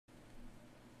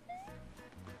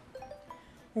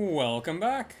Welcome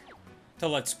back to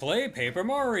Let's Play Paper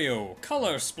Mario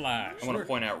Color Splash. I want to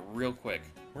point out real quick,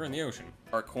 We're in the ocean.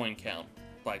 our coin count,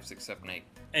 5, 6, 7, 8.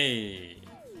 Hey.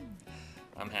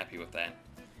 I'm happy with that.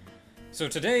 So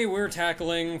today we're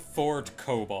tackling Fort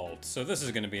Cobalt. So this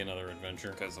is going to be another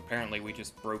adventure. Because apparently we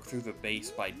just broke through the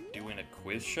base by doing a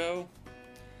quiz show.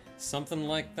 Something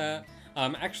like that.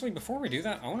 Actually, before we do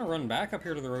that, I want to run back up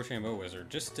here to the Rochambeau Wizard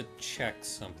just to check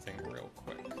something real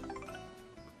quick.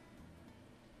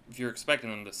 If you're expecting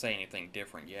them to say anything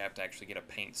different, you have to actually get a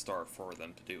paint star for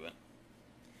them to do it.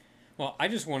 Well, I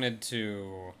just wanted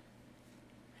to...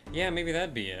 Yeah, maybe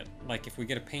that'd be it. Like, if we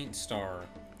get a paint star...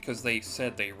 Because they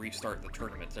said they restart the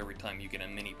tournaments every time you get a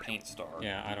mini paint star.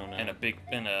 Yeah, I don't know.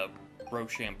 And a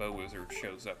Rochambeau Wizard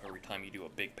shows up every time you do a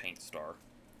big paint star.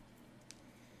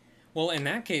 Well, in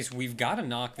that case, we've got to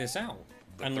knock this out.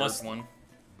 The third one?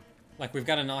 Like, we've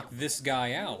got to knock this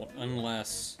guy out,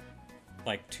 unless,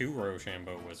 like, 2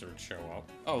 Rochambeau Wizards show up.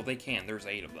 Oh, they can. There's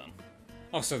 8 of them.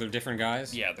 Oh, so they're different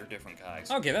guys? Yeah, they're different guys.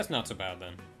 Okay, that's not so bad,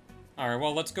 then. Alright,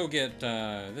 well, let's go get,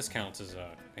 this counts as a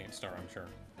paint star, I'm sure.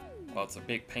 Well, it's a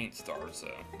big paint star, so...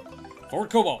 Fort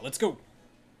Cobalt, let's go!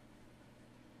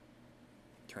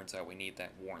 Turns out we need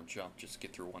that worn jump just to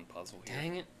get through one puzzle here.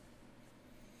 Dang it.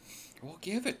 Well,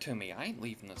 give it to me. I ain't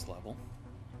leaving this level.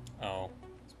 Oh.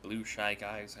 This blue shy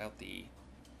guy's out the...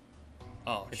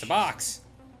 Oh, It's a box!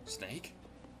 Snake?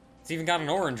 It's even got an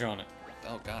orange on it.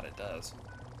 Oh god, it does.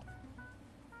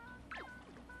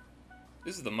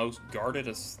 This is the most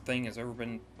guardedest thing has ever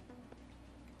been...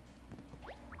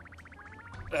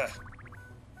 Ugh.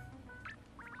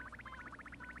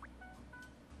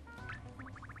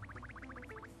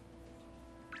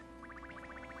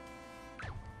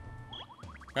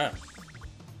 Ah.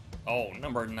 Oh,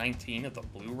 number 19 of the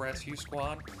Blue Rescue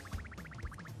Squad?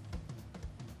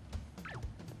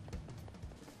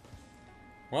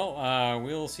 Well,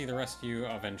 we'll see the rest of you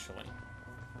eventually.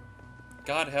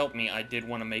 God help me, I did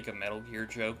want to make a Metal Gear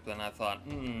joke, but then I thought,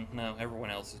 no, everyone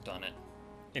else has done it.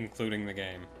 Including the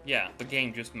game. Yeah, the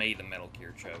game just made the Metal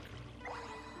Gear joke.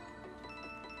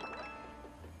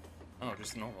 Oh,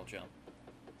 just a normal jump.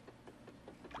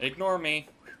 Ignore me.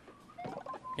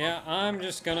 Yeah, I'm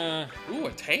just gonna... Ooh,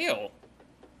 a tail!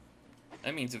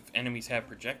 That means if enemies have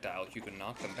projectiles, you can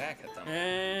knock them back at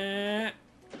them.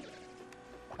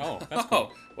 Oh, that's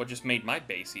cool. Well, just made my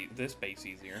this base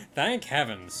easier. Thank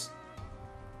heavens.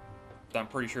 But I'm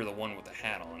pretty sure the one with the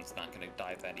hat on is not going to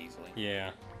dive that easily.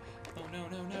 Yeah. Oh, no,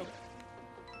 no, no.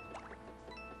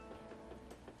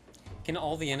 Can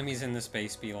all the enemies in this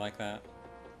base be like that?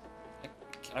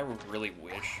 I would really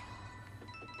wish.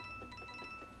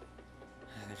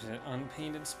 There's an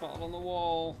unpainted spot on the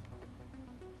wall.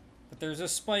 But there's a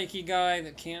spiky guy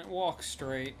that can't walk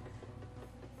straight.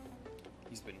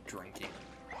 He's been drinking.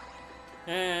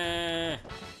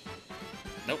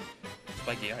 Nope.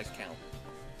 Spiky eyes count.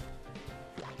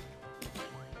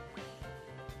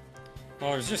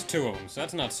 Well, there's just 2 of them, so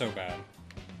that's not so bad.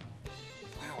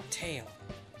 Wow, a tail.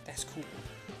 That's cool.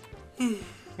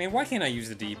 Man, why can't I use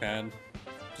the D-pad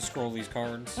to scroll these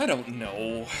cards? I don't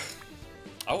know.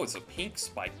 Oh, it's a pink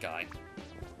spike guy.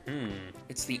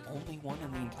 It's the only one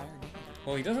in the entire game.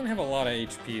 Well, he doesn't have a lot of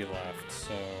HP left,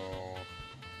 so...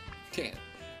 Can't.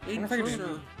 I wonder if I could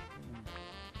just...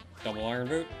 Double Iron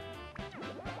Boot?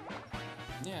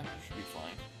 Yeah, should be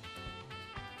fine.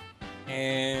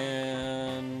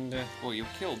 And... Well, you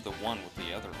killed the one with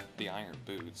the iron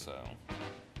boot, so...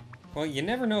 Well, you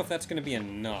never know if that's going to be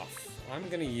enough. I'm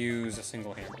going to use a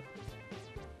single hammer.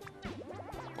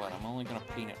 But I'm only going to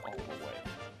paint it all the way.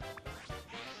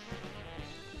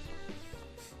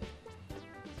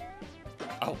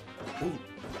 Oh! Ooh!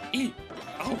 Eat!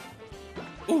 Oh!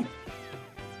 Ooh!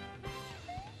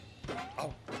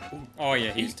 Oh! Ooh! Oh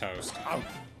yeah, he's toast. Oh!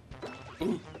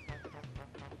 Ooh!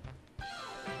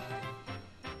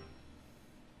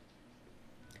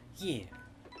 Yeah.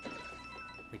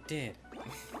 We did.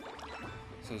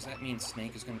 So does that mean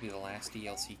Snake is going to be the last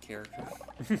DLC character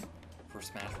for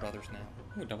Smash Brothers now?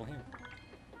 Ooh, double hammer.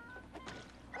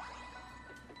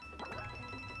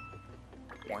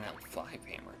 Worn out 5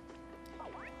 hammer.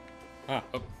 Ah.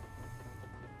 Oh. Are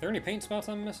there any paint spots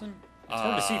I'm missing? It's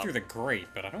hard to see through the grate,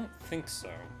 but I don't think so.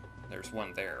 There's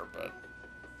one there, but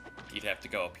you'd have to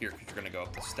go up here because you're going to go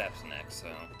up the steps next, so...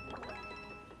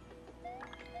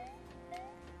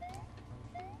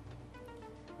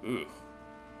 Ooh.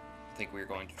 I think we're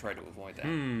going to try to avoid that.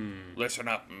 Listen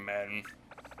up, men.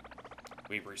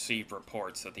 We've received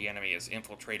reports that the enemy has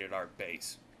infiltrated our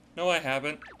base. No, I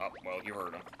haven't. Oh, well, you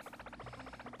heard them.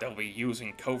 They'll be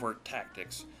using covert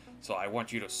tactics So I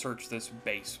want you to search this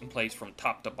base place from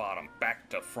top to bottom, back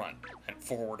to front, and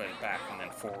forward and back, and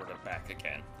then forward and back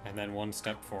again. And then one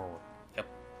step forward. Yep.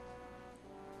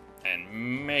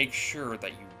 And make sure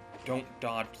that you don't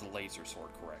dodge the laser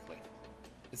sword correctly.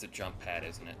 It's a jump pad,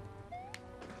 isn't it?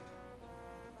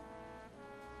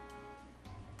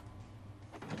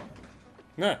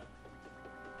 Nah.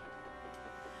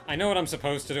 I know what I'm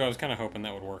supposed to do. I was kind of hoping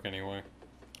that would work anyway.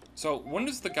 So when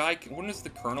does the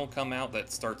colonel come out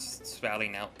that starts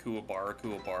spouting out Kuwabara,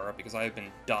 Kuwabara? Because I've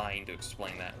been dying to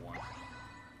explain that one.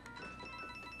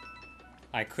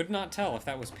 I could not tell if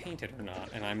that was painted or not,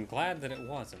 and I'm glad that it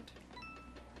wasn't.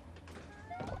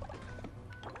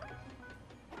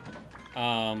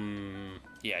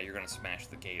 Yeah, you're gonna smash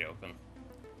the gate open.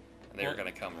 And they're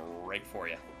gonna come right for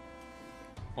you.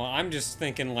 Well, I'm just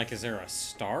thinking, like, is there a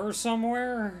star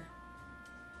somewhere?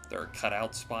 Is there a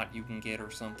cutout spot you can get or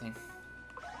something?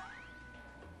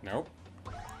 Nope.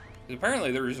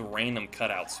 Apparently there's random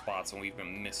cutout spots and we've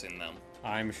been missing them.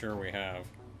 I'm sure we have.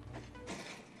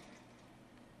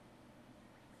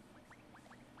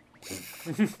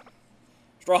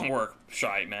 Strong work,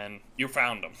 Shy Man. You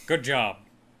found them. Good job.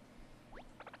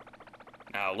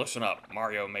 Now listen up.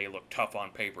 Mario may look tough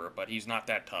on paper, but he's not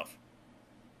that tough.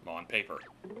 On paper.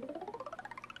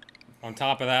 On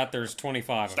top of that, there's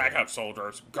 25 Stack of them. up,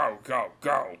 soldiers. Go, go,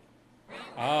 go.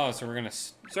 Oh, so we're gonna...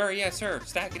 Sir, yes, sir.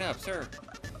 Stacking up, sir.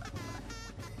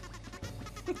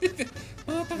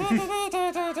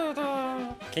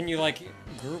 Can you, like,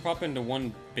 group up into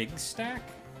one big stack?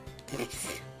 Like,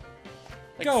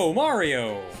 Go,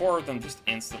 Mario! 4 of them just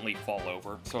instantly fall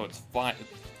over. So it's 5.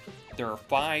 There are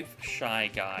 5 Shy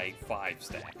Guy 5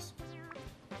 stacks.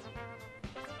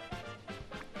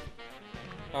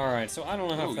 Alright, so I don't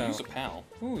know how Ooh, use a PAL.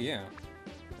 Ooh, yeah.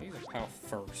 I'll use a PAL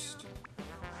first.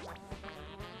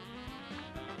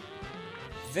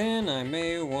 Then I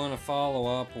may want to follow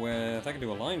up with... I can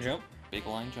do a line jump. Big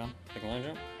line jump. Big line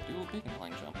jump? Do a big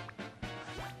line jump.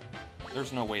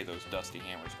 There's no way those Dusty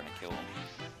Hammers are gonna kill him.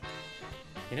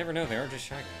 You never know, they are just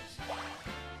Shy Guys.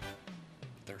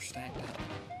 They're stacked up.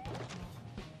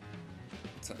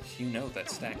 So you know that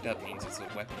stacked up means it's a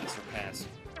weapon to surpass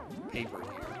paper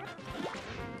here.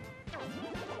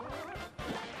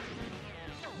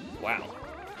 Wow.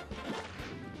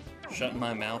 Shut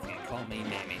my mouth and call me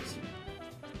mammies.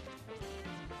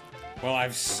 Well,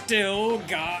 I've still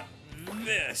got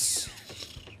this.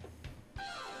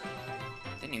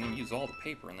 Didn't even use all the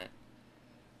paper in that.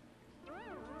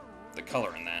 The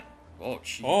color in that. Oh,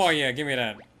 jeez. Oh, yeah, give me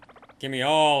that. Give me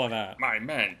all of that. My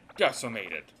men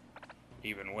decimated.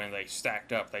 Even when they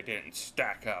stacked up, they didn't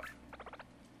stack up.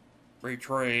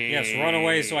 Retreat. Yes, run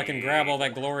away so I can grab all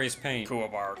that glorious paint.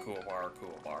 Kuwabara, Kuwabara,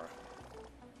 Kuwabara.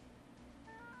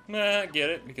 Nah, get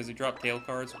it? Because he dropped tail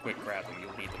cards? Quick, grab them.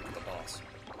 You'll need them for the boss.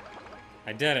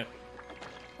 I did it.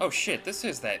 Oh shit, this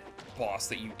is that boss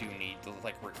that you do need to,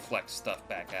 like, reflect stuff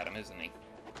back at him, isn't he?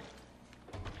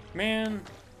 Man.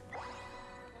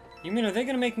 You mean, are they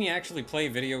gonna make me actually play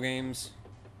video games?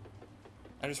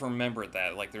 I just remembered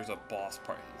that, like, there's a boss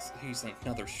part. He's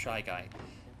another Shy Guy.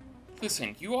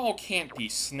 Listen, you all can't be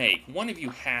Snake. One of you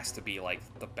has to be, like,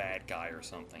 the bad guy or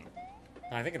something.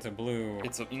 I think it's a blue.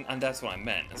 And that's what I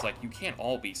meant. It's like, you can't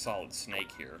all be Solid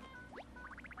Snake here.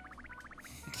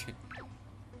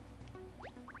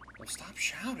 Well, stop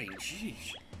shouting,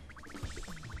 jeez.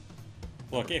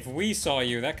 Look, if we saw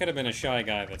you, that could have been a Shy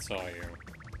Guy that saw you.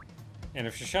 And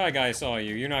if a Shy Guy saw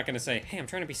you, you're not gonna say, hey, I'm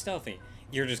trying to be stealthy.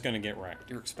 You're just gonna get wrecked.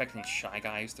 You're expecting Shy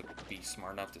Guys to be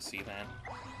smart enough to see that?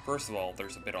 First of all,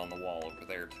 there's a bit on the wall over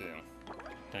there, too.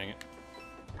 Dang it.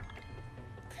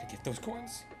 Could I get those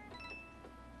coins?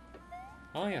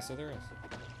 Oh, yeah, so there is.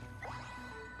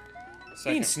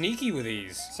 Being sneaky with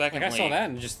these. Secondly, like, I saw that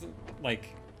and just,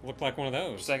 like, looked like one of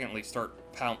those. Secondly, start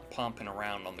pumping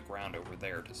around on the ground over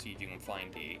there to see if you can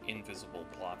find the invisible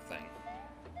block thing.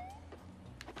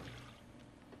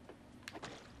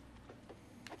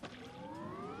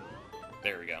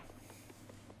 There we go. How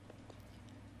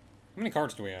many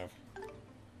cards do we have?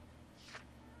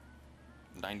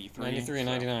 93. 93 and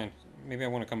 99. Maybe I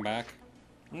want to come back.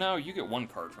 No, you get 1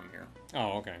 card from here.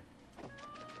 Oh, okay.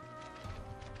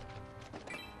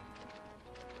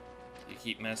 You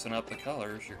keep messing up the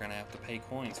colors, you're gonna have to pay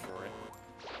coins for it.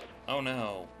 Oh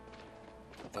no.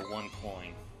 The 1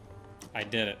 coin. I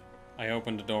did it. I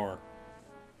opened a door.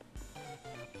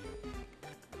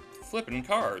 Flipping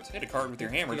cards. Hit a card with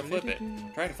your hammer to flip it.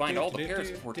 Try to find all the pairs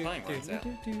before time runs out.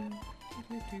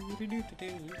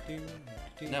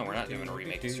 No, we're not doing a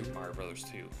remake of Super Mario Bros.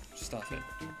 2. Stuff it.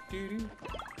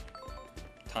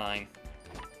 Time.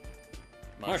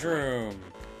 Mushroom.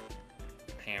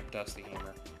 Dusty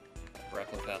Hammer.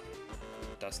 Replica.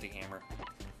 Dusty hammer.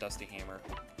 Dusty hammer.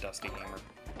 Dusty hammer.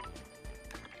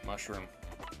 Mushroom.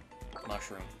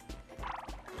 Mushroom.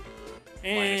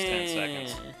 Minus 10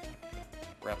 seconds.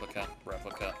 Replica.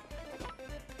 Replica.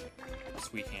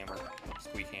 Squeak hammer.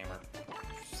 Squeak hammer.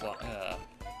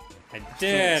 I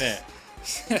did it!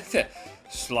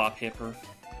 Slop hipper.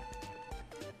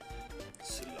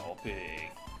 Sloppy.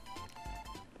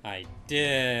 I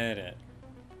did it.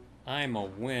 I'm a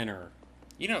winner.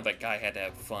 You know that guy had to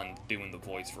have fun doing the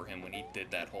voice for him when he did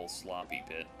that whole sloppy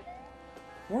bit.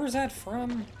 Where's that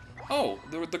from? Oh,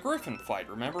 the Griffin fight,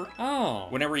 remember? Oh.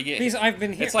 Whenever you get because I've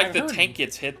been here. it's like I've the heard, tank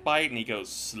gets hit by it and he goes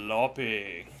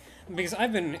sloppy. Because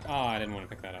I've been. Oh, I didn't want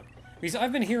to pick that up. Because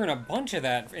I've been hearing a bunch of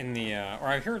that in the. Or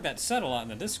I heard that said a lot in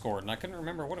the Discord, and I couldn't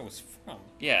remember what it was from.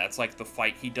 Yeah, it's like the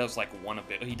fight. He does like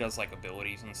he does like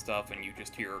abilities and stuff, and you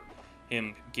just hear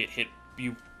him get hit.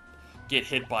 You get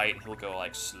hit by it, and he'll go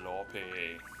like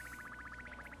sloppy.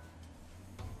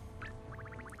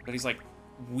 But he's like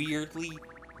weirdly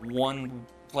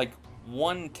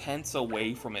 1/10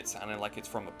 away from it sounding like it's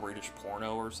from a British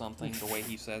porno or something. The way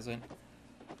he says it.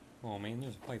 Oh man,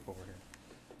 there's a pipe over here.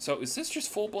 So is this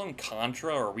just full-blown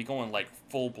Contra, or are we going like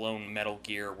full-blown Metal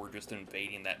Gear? We're just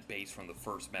invading that base from the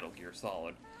first Metal Gear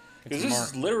Solid. Because this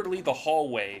is literally the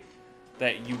hallway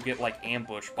that you get like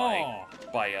ambushed by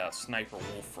Sniper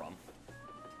Wolf from.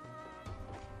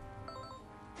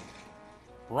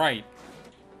 Right.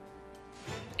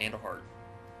 And a heart.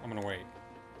 I'm gonna wait.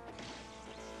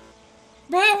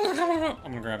 I'm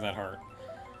gonna grab that heart.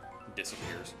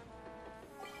 Disappears.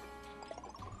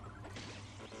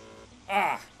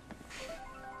 Ah!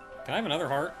 Can I have another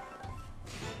heart?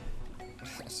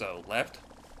 So, left?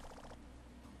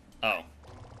 Oh.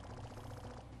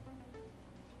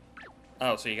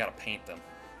 Oh, so you gotta paint them.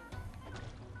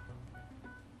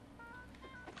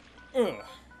 Ugh.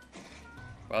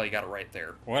 Well, you got it right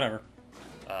there. Whatever.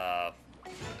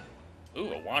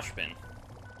 Ooh, a wash bin.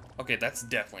 Okay, that's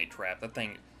definitely a trap. That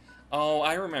thing... Oh,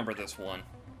 I remember this one.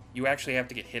 You actually have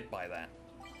to get hit by that.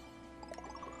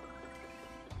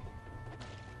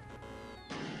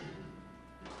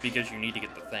 Because you need to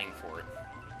get the thing for it.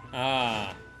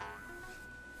 Ah.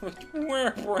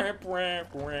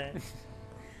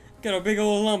 Got a big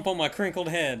old lump on my crinkled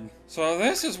head. So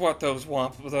this is what those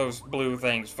blue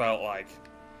things felt like.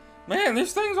 Man,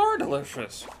 these things are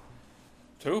delicious.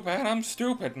 Too bad I'm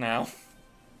stupid now.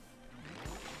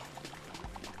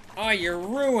 Oh, you're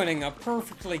ruining a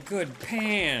perfectly good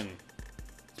pan.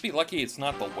 Let's be lucky it's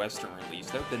not the Western release.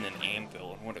 That would have been an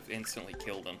anvil and would have instantly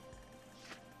killed him.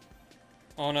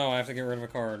 Oh no, I have to get rid of a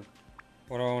card.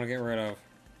 What do I want to get rid of?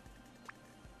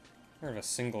 Get rid of a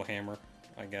single hammer,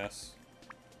 I guess.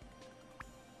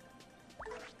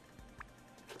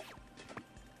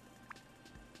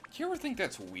 Do you ever think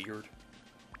that's weird?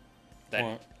 That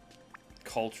What?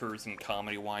 cultures and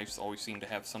comedy wives always seem to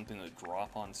have something to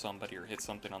drop on somebody or hit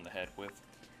something on the head with?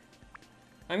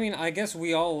 I mean, I guess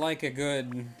we all like a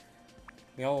good...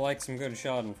 We all like some good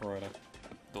schadenfreude.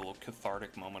 The little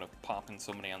cathartic moment of popping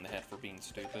somebody on the head for being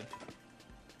stupid.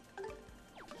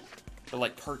 But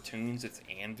like cartoons, it's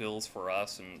anvils for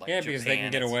us, and like Yeah, Japan, because they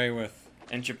can get away with...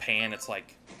 In Japan, it's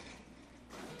like...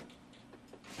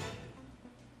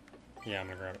 Yeah, I'm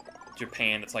gonna grab it.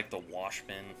 Japan, it's like the wash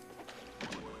bin.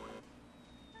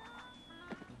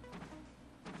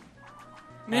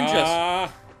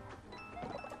 Ninjas!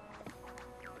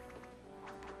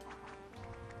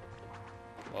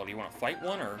 Well, do you want to fight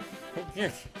one, or...?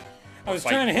 I was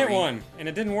trying to hit one, and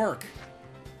it didn't work.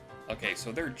 Okay,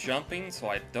 so they're jumping, so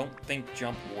I don't think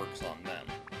jump works on them.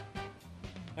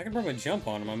 I can probably jump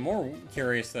on them. I'm more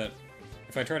curious that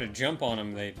if I try to jump on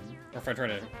them, or if I try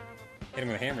to hit them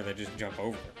with a hammer, they just jump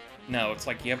over it. No, it's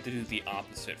like you have to do the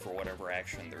opposite for whatever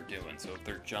action they're doing. So if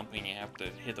they're jumping, you have to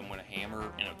hit them with a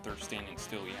hammer, and if they're standing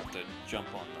still, you have to jump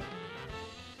on them.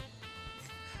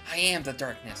 I am the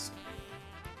darkness.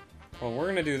 Well, we're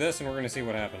gonna do this, and we're gonna see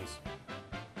what happens.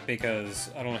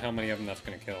 Because I don't know how many of them that's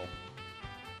gonna kill.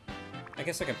 I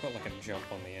guess I could put like a jump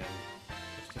on the end,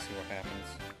 just to see what happens.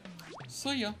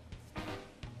 See ya.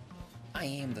 I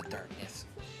am the darkness.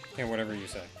 Yeah, whatever you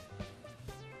say.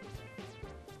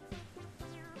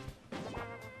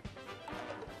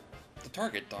 The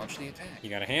target dodged the attack. You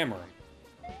gotta hammer him.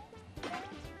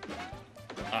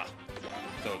 Ah,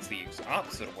 so it's the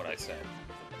opposite of what I said.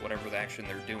 Whatever the action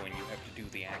they're doing, you have to do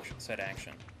the action, said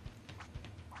action.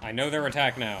 I know their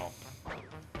attack now.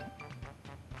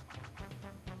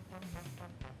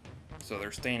 So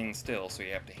they're standing still, so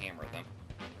you have to hammer them.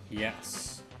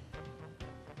 Yes.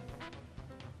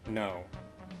 No.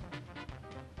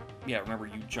 Yeah, remember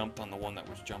you jumped on the one that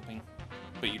was jumping?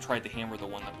 But you tried to hammer the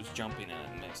one that was jumping and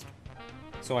it missed.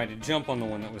 So I had to jump on the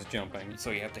one that was jumping.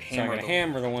 So you have to So I hammer gotta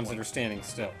hammer the ones that are standing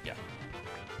still. Yeah.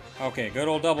 Okay, good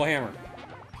old double hammer.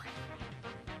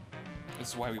 This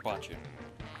is why we bought you.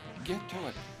 Get to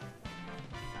it.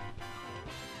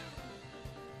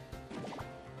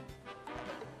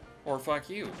 Or fuck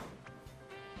you.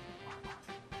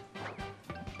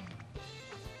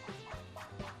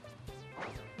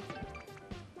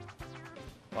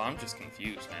 Well, I'm just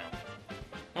confused now.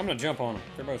 I'm gonna jump on them.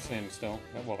 They're both standing still.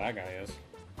 Well, that guy is.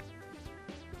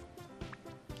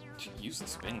 Should use the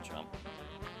spin jump.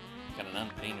 Got an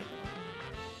unpainted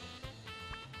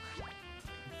one.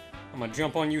 I'm gonna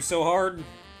jump on you so hard.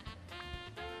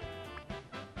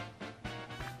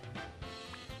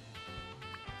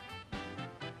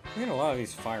 We got a lot of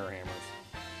these fire hammers.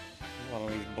 A lot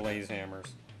of these blaze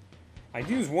hammers. I'd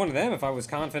use one of them if I was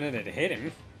confident it hit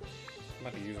him. I'm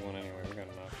about to use one anyway. We got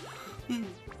enough.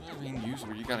 I mean, use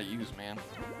what you gotta use, man.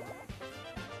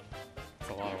 It's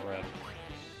a lot of red.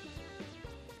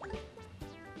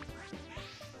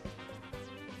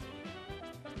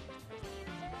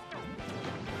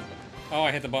 Oh,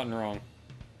 I hit the button wrong.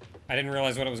 I didn't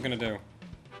realize what it was gonna do.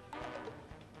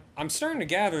 I'm starting to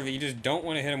gather that you just don't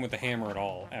want to hit him with the hammer at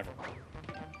all, ever.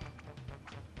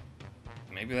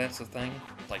 Maybe that's the thing.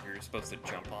 Like, you're supposed to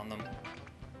jump on them.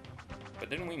 But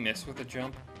didn't we miss with the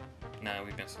jump? Nah,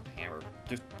 we missed with the hammer.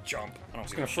 Just jump. I don't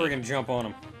Just gonna friggin' jump on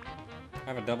him.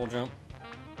 I have a double jump.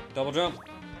 Double jump.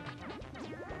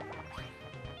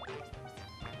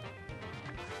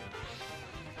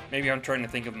 Maybe I'm trying to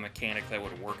think of a mechanic that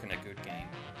would work in a good game.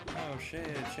 Oh shit.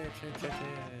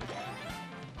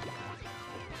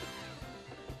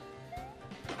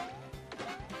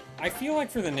 I feel like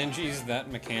for the ninjas,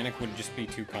 that mechanic would just be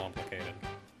too complicated.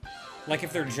 Like,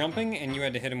 if they're jumping and you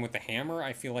had to hit them with the hammer,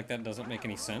 I feel like that doesn't make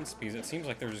any sense, because it seems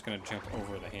like they're just gonna jump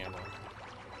over the hammer.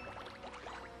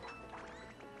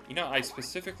 You know, I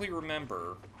specifically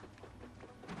remember...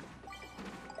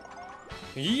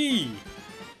 Yee!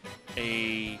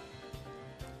 See,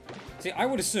 I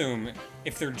would assume,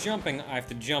 if they're jumping, I have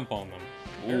to jump on them.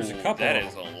 There's a couple that of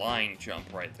is them. a line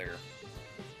jump right there.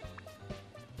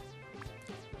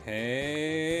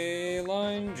 Hey,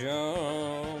 line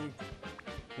jump.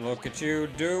 Look at you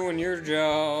doing your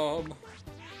job.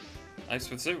 I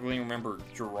specifically remember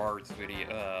Gerard's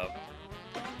video,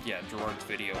 Gerard's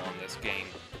video on this game,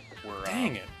 where,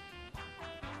 Dang it.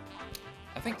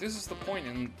 I think this is the point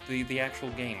in the actual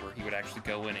game where he would actually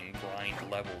go in and grind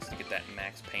levels to get that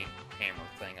max paint hammer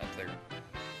thing up there.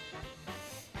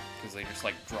 Because they just,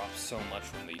 like, drop so much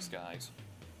from these guys.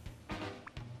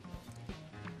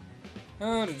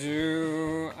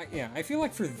 Yeah, I feel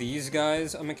like for these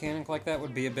guys, a mechanic like that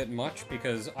would be a bit much,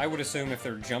 because I would assume if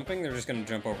they're jumping, they're just going to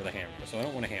jump over the hammer, so I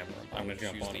don't want to hammer them. I'm going to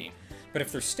jump on them. But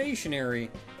if they're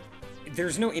stationary,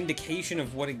 there's no indication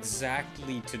of what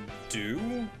exactly to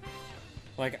do.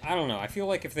 Like, I don't know, I feel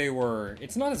like if they were...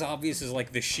 It's not as obvious as,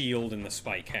 like, the shield and the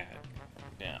spike hat.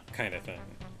 Yeah. Kind of thing.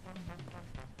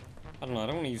 I don't know, I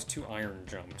don't want to use 2 iron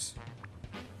jumps.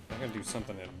 I'm going to do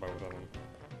something at both of them.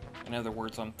 In other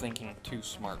words, I'm thinking too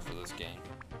smart for this game.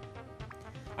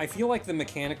 I feel like the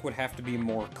mechanic would have to be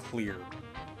more clear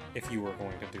if you were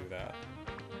going to do that.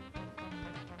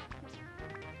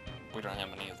 We don't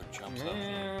have any other jumps up.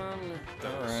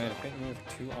 Alright, hit me with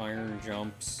 2 iron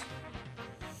jumps.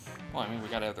 Well, I mean, we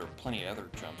got plenty of other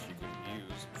jumps you could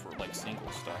use for, like, single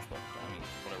stuff, but, I mean,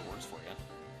 whatever works for you.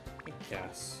 I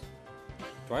guess.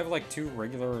 Do I have, like, 2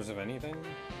 regulars of anything?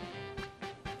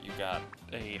 You got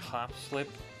a hop slip,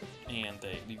 and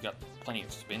you got plenty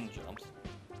of spin jumps.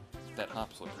 That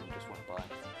hop slip you just went by.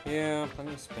 Yeah,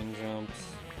 plenty of spin jumps.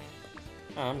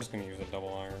 Oh, I'm just gonna use a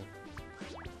double iron.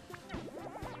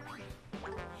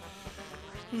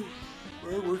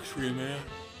 Where works for you, man?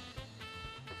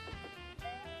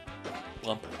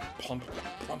 Plump, plump,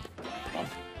 plump, plump.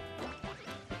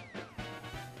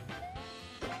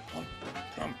 Plump,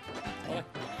 plump, plump,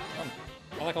 plump.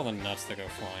 I like all the nuts that go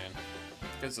flying.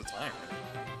 Because it's iron.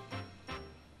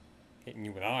 Hitting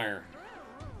you with iron.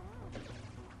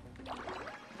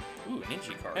 Ooh,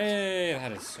 ninja cards. Hey,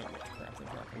 that is so much crap to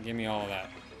drop. Give me all of that.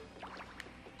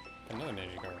 Another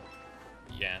ninja card.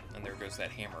 Yeah, and there goes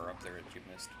that hammer up there that you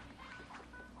missed.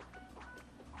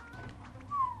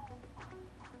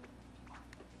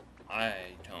 I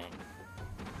don't.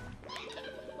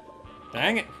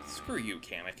 Dang it! Screw you,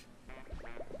 Kamek.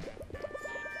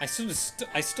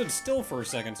 I stood still for a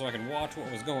second so I could watch what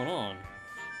was going on.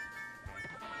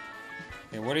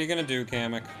 Okay, what are you gonna do,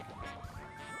 Kamek?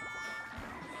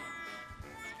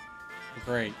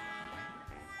 Great.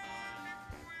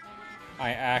 I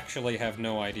actually have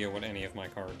no idea what any of my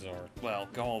cards are. Well,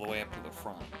 go all the way up to the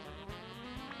front.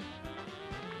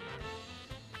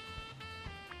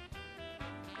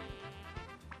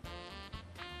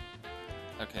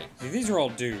 Okay. See, these are all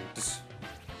dudes.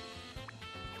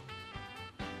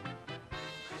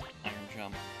 Iron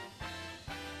jump.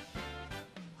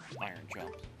 Iron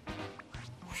jump.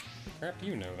 Crap,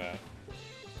 you know that.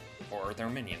 Or they're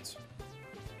minions.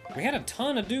 We had a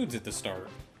ton of dudes at the start.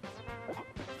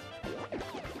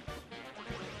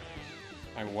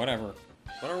 Whatever.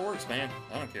 Whatever works, man.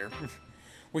 I don't care.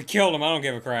 We killed him, I don't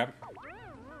give a crap.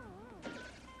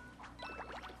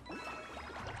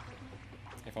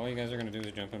 If all you guys are gonna do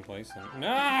is jump in place, then...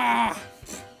 Nah!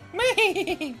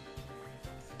 Me!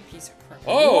 Piece of crap.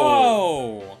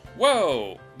 Oh! Whoa!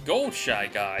 Whoa! Gold Shy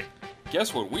Guy.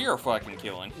 Guess what we are fucking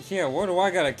killing? Yeah, what do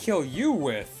I gotta kill you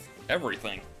with?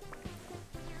 Everything.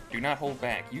 Do not hold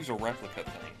back. Use a replica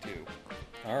thing, too.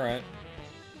 Alright.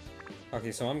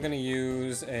 Okay, so I'm gonna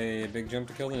use a big jump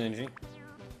to kill the ninja.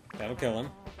 That'll kill him.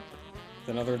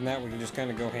 Then other than that, we can just kind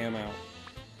of go ham out.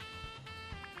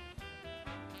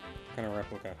 Kind of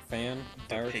replica. Fan?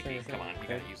 The Fire piggy. extinguisher? Come on, you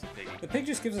gotta use the piggy. The pig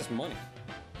just gives us money.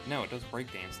 No, it does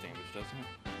breakdance damage, doesn't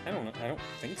it? I don't know. I don't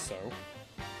think so.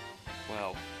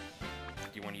 Well,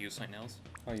 do you want to use something else?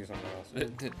 I'll use something else.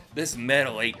 This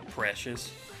metal ain't precious.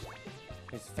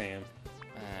 It's fan.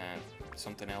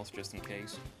 Something else just in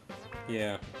case.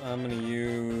 Yeah, I'm gonna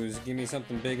use... Give me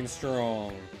something big and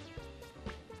strong.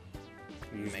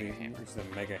 Use Mega hammer. Use the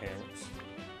mega hammers.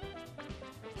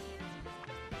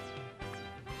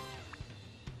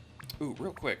 Ooh,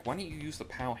 real quick, why don't you use the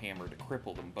POW hammer to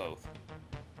cripple them both?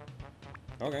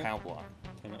 Okay. POW block.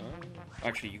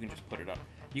 Actually, you can just put it up.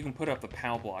 You can put up the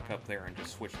POW block up there and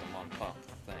just switch them on top of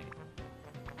the thing.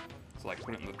 So, like,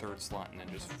 put it in the third slot and then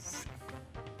just...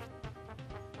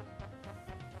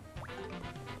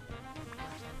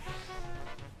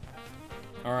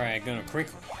 Alright, gonna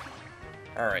crinkle.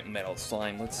 Alright, Metal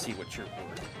Slime, let's see what you're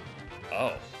worth.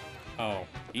 Oh. Oh.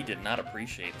 He did not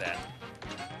appreciate that.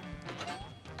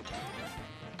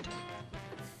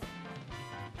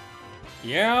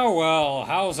 Yeah, well,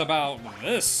 how's about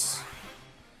this?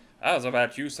 How's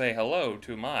about you say hello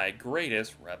to my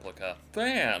greatest replica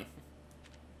fan?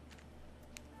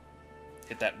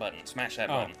 Hit that button. Smash that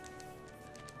button.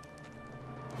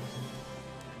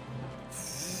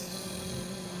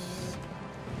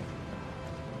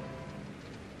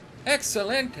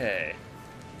 Excelente!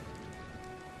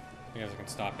 You guys can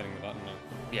stop hitting the button now.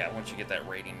 Yeah, once you get that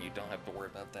rating, you don't have to worry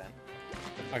about that.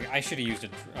 Okay, I should have used it.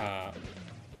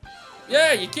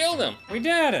 Yeah, you killed him! We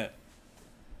did it!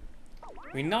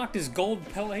 We knocked his gold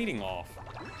plating off.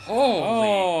 Holy!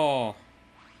 Oh!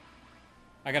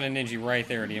 I got a ninja right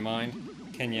there, do you mind?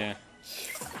 Can you...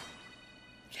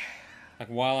 Like,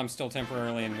 while I'm still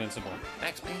temporarily invincible.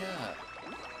 Max speed up.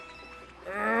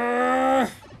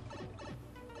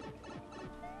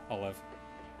 I'll live.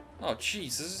 Oh, jeez,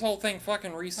 is this whole thing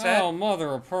fucking reset? Oh, mother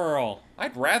of pearl.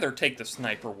 I'd rather take the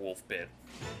sniper wolf bit.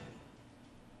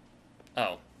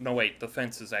 Oh, no wait, the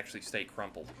fences actually stay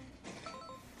crumpled.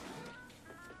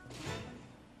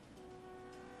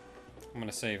 I'm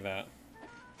gonna save that.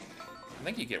 I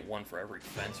think you get one for every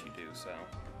fence you do, so...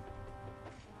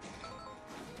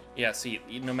 Yeah, see,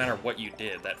 no matter what you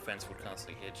did, that fence would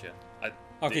constantly hit you.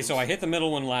 Okay, so I hit the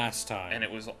middle one last time. And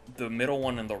it was the middle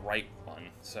one and the right one,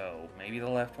 so maybe the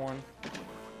left one?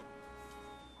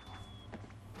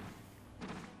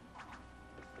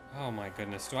 Oh my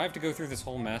goodness, do I have to go through this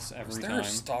whole mess every time? Is there a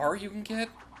star you can get?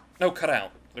 No,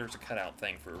 cutout. There's a cutout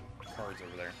thing for cards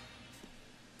over there.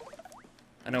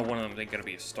 I know one of them ain't gonna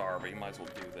be a star, but you might as well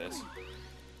do this.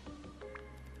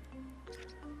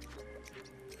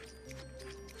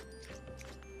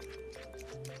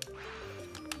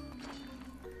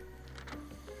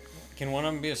 Can one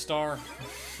of them be a star?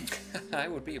 I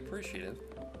would be appreciative.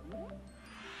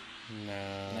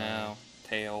 No. No.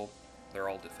 Tail. They're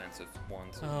all defensive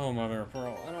ones. Oh, mother of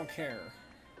pearl. I don't care.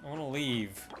 I want to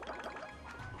leave.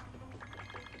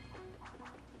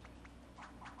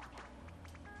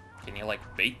 Can you, like,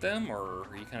 bait them, or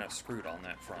are you kind of screwed on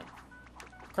that front?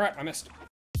 Crap, I missed.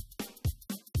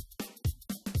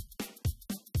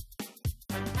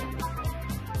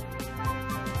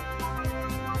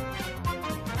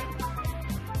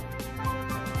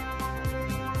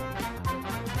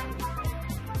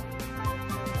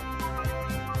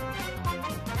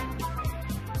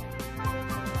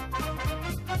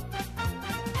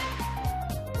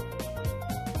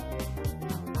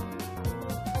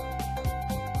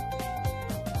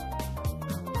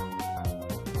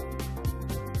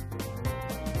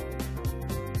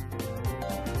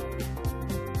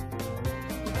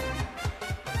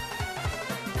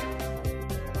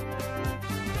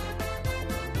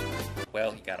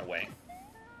 Well, he got away.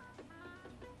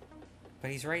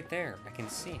 But he's right there. I can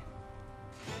see him.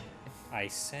 I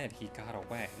said he got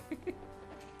away.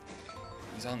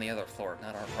 He's on the other floor,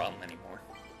 not our problem anymore.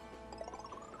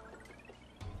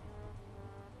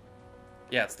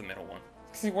 Yeah, it's the middle one.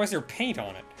 Why is there paint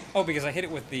on it? Oh, because I hit it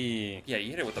with the... Yeah,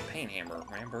 you hit it with the paint hammer,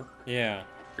 remember? Yeah.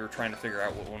 You were trying to figure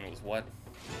out what one was what.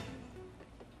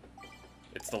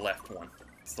 It's the left one.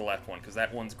 It's the left one, because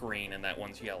that one's green and that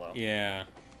one's yellow. Yeah.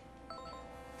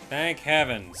 Thank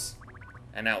heavens.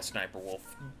 And now Sniper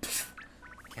Wolf.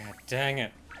 God dang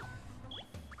it.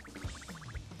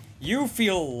 You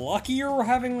feel luckier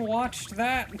having watched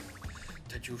that?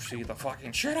 Did you see the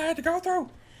fucking shit I had to go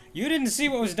through? You didn't see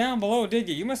what was down below, did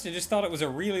you? You must have just thought it was a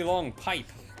really long pipe.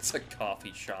 It's a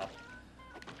coffee shop.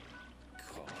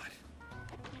 God.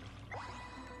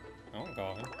 Oh,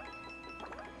 God.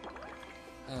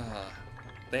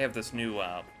 They have this new,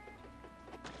 you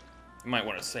might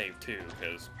want to save, too,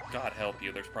 because, God help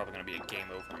you, there's probably going to be a game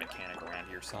over mechanic around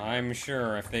here somewhere. I'm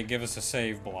sure, if they give us a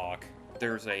save block.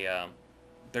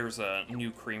 There's a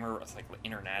new creamer, it's like the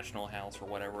International House or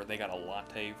whatever, they got a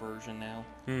latte version now.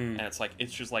 And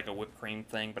it's just like a whipped cream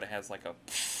thing, but it has like a...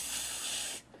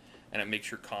 and it makes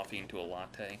your coffee into a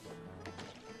latte.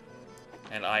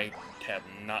 And I have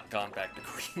not gone back to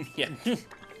cream yet.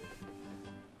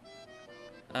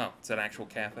 Oh, it's an actual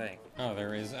cafe. Oh,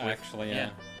 there is actually yeah.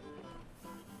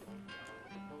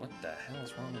 What the hell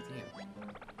is wrong with you?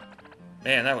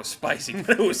 Man, that was spicy,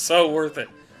 but it was so worth it.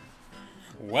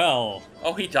 Well.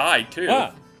 Oh, he died, too.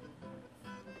 Ah.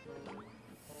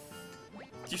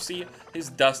 You see, his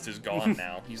dust is gone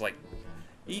now. He's like,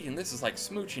 eating this is like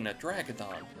smooching a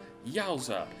Dragadon.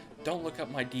 Yowza. Don't look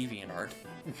up my DeviantArt.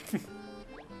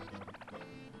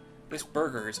 This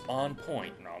burger is on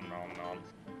point. Nom nom nom.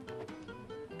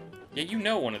 Yeah, you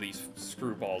know one of these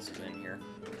screwballs is in here.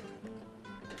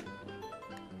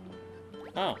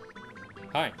 Oh.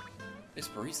 Hi. This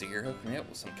barista here hooked me up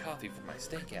with some coffee for my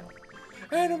stakeout.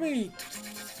 Enemy!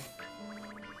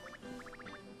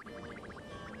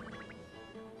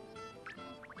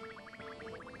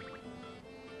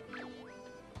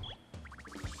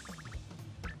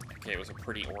 Okay, it was a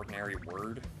pretty ordinary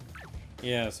word.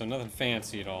 Yeah, so nothing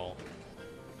fancy at all.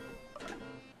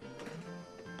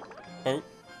 Boat.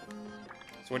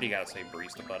 So what do you gotta say,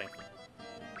 barista buddy?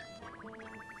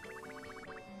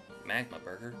 Magma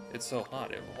burger? It's so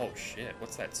hot. Oh shit,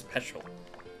 what's that special?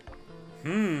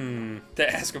 To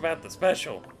ask about the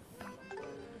special.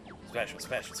 Special,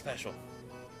 special, special.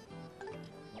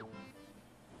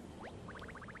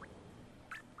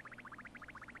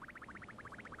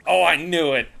 Oh, I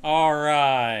knew it!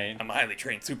 Alright. I'm a highly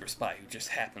trained super spy who just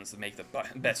happens to make the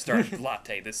best started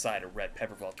latte this side of Red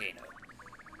Pepper Volcano.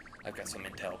 I've got some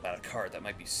intel about a card that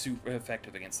might be super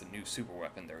effective against the new super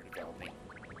weapon they're developing.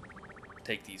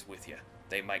 Take these with you.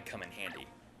 They might come in handy.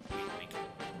 Wink, wink.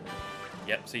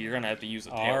 Yep, so you're gonna have to use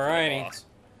the tail for the boss.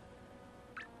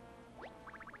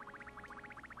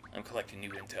 I'm collecting new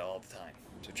intel all the time,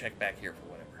 so check back here for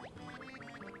whatever.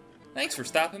 Thanks for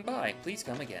stopping by. Please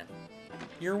come again.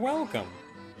 You're welcome.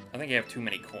 I think you have too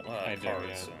many cards.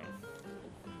 Yeah.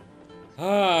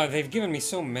 So. They've given me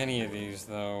so many of these,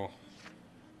 though.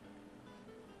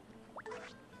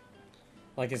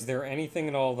 Like, is there anything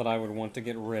at all that I would want to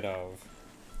get rid of?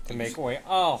 To make way...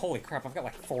 Oh, holy crap, I've got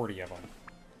like 40 of them.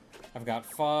 I've got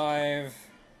 5...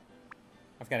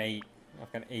 I've got 8.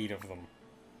 I've got 8 of them.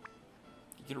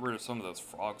 Get rid of some of those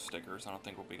frog stickers. I don't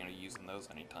think we'll be going to be using those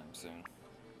anytime soon.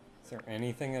 Is there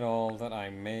anything at all that I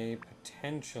may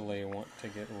potentially want to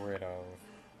get rid of?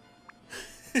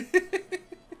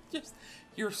 Just,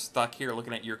 you're stuck here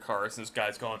looking at your cars, and this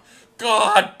guy's going,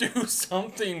 God, do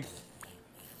something!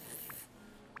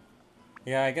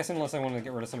 Yeah, I guess unless I want to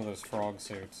get rid of some of those frog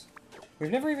suits.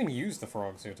 We've never even used the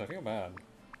frog suits. I feel bad.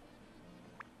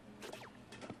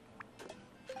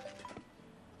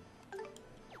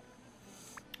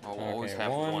 Oh, we'll always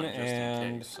have one just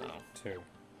in case, so. 2.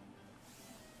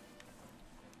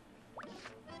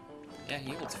 Yeah,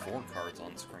 he holds 4 cards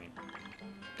on screen.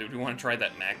 Do we want to try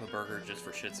that Magma Burger just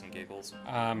for shits and giggles?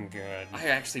 I'm good. I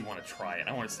actually want to try it.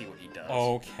 I want to see what he does.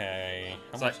 Okay.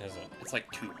 How much is it? It's like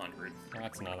 200.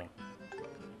 That's nothing.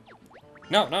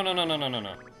 No, no, no, no, no, no, no,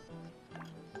 no.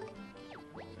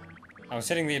 I was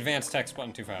hitting the advanced text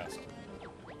button too fast.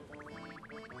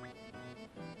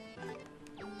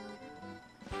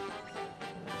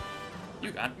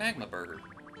 You got Magma Burger.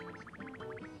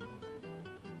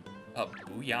 A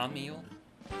booyah meal?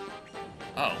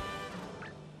 Oh.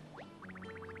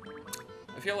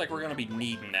 I feel like we're gonna be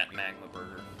needing that Magma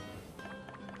Burger.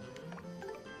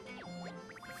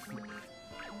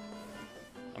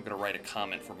 I'm gonna write a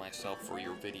comment for myself for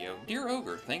your video. Dear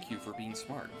Ogre, thank you for being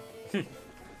smart.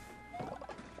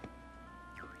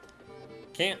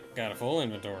 Can't. Got a full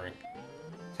inventory.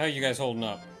 How you guys holding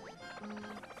up?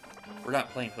 We're not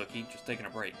playing hooky, just taking a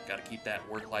break. Gotta keep that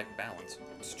work-life balance.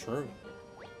 It's true.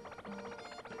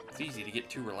 It's easy to get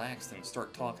too relaxed and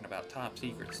start talking about top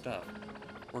secret stuff.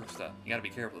 Work stuff. You gotta be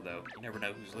careful though. You never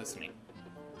know who's listening.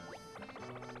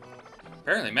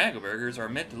 Apparently Mango Burgers are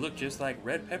meant to look just like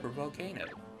Red Pepper Volcano.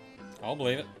 I'll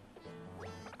believe it.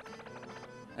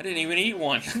 I didn't even eat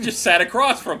one. I just sat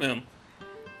across from him.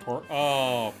 Poor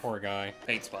guy.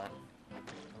 Paint spot.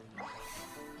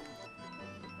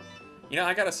 You know,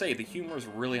 I gotta say, the humor is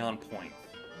really on point.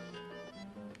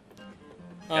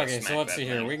 Okay, so let's see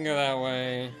here. We can go that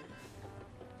way.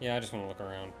 Yeah, I just want to look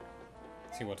around.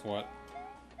 See what's what.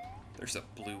 There's a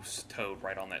blue toad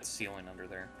right on that ceiling under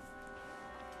there.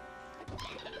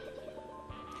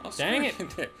 Oh, dang it!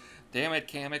 Damn it,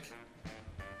 Kamek.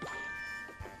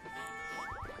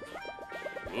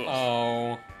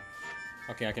 Oh.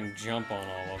 Okay, I can jump on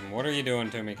all of them. What are you doing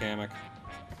to me, Kamek?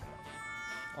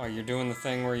 Oh, you're doing the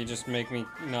thing where you just make me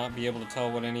not be able to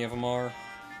tell what any of them are?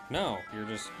 No, you're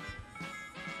just...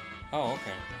 Oh,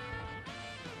 okay.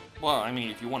 Well, I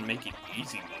mean, if you want to make it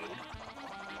easy mode.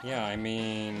 Yeah, I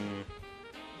mean...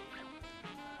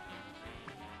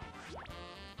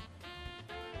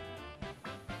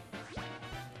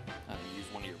 Use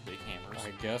one of your big hammers.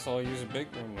 I guess I'll use a big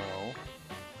one. No.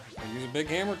 I'll use a big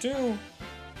hammer, too.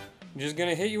 I'm just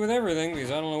gonna hit you with everything,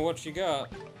 because I don't know what you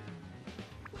got.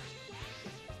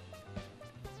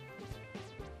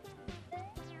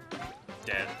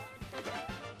 Dead.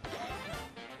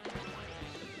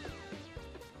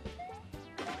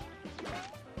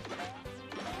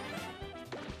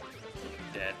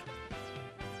 Dead.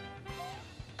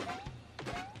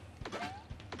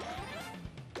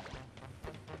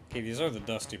 Okay, these are the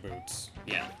dusty boots.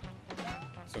 Yeah.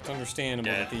 So it's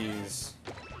understandable that these...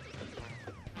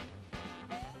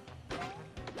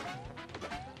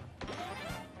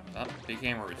 Oh, big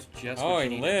hammer is just Oh, what you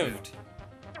he need lived.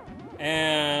 to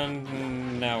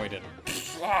And now he didn't.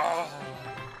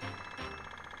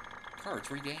 Cards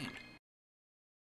regained.